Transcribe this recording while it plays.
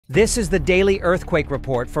This is the daily earthquake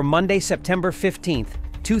report for Monday, September 15th,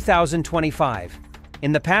 2025.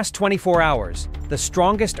 In the past 24 hours, the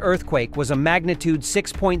strongest earthquake was a magnitude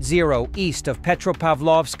 6.0 east of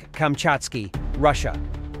Petropavlovsk, Kamchatka, Russia.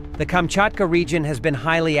 The Kamchatka region has been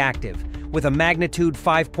highly active, with a magnitude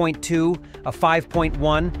 5.2, a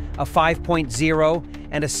 5.1, a 5.0,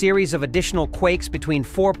 and a series of additional quakes between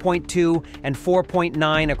 4.2 and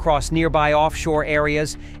 4.9 across nearby offshore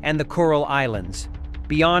areas and the Kuril Islands.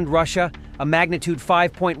 Beyond Russia, a magnitude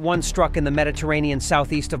 5.1 struck in the Mediterranean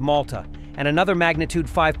southeast of Malta, and another magnitude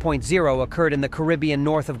 5.0 occurred in the Caribbean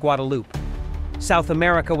north of Guadeloupe. South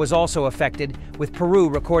America was also affected, with Peru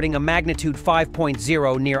recording a magnitude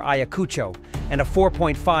 5.0 near Ayacucho and a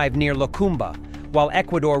 4.5 near Locumba, while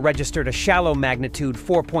Ecuador registered a shallow magnitude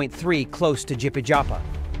 4.3 close to Jipijapa.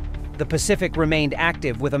 The Pacific remained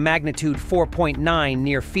active with a magnitude 4.9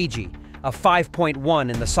 near Fiji, a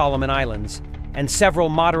 5.1 in the Solomon Islands, and several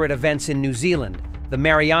moderate events in New Zealand, the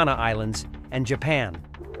Mariana Islands, and Japan.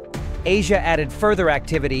 Asia added further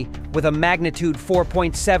activity with a magnitude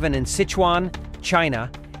 4.7 in Sichuan, China,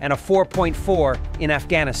 and a 4.4 in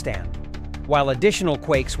Afghanistan, while additional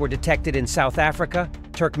quakes were detected in South Africa,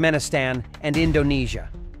 Turkmenistan, and Indonesia.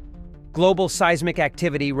 Global seismic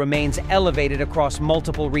activity remains elevated across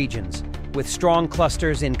multiple regions, with strong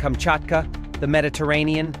clusters in Kamchatka, the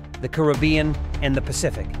Mediterranean, the Caribbean, and the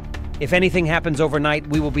Pacific. If anything happens overnight,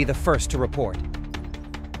 we will be the first to report.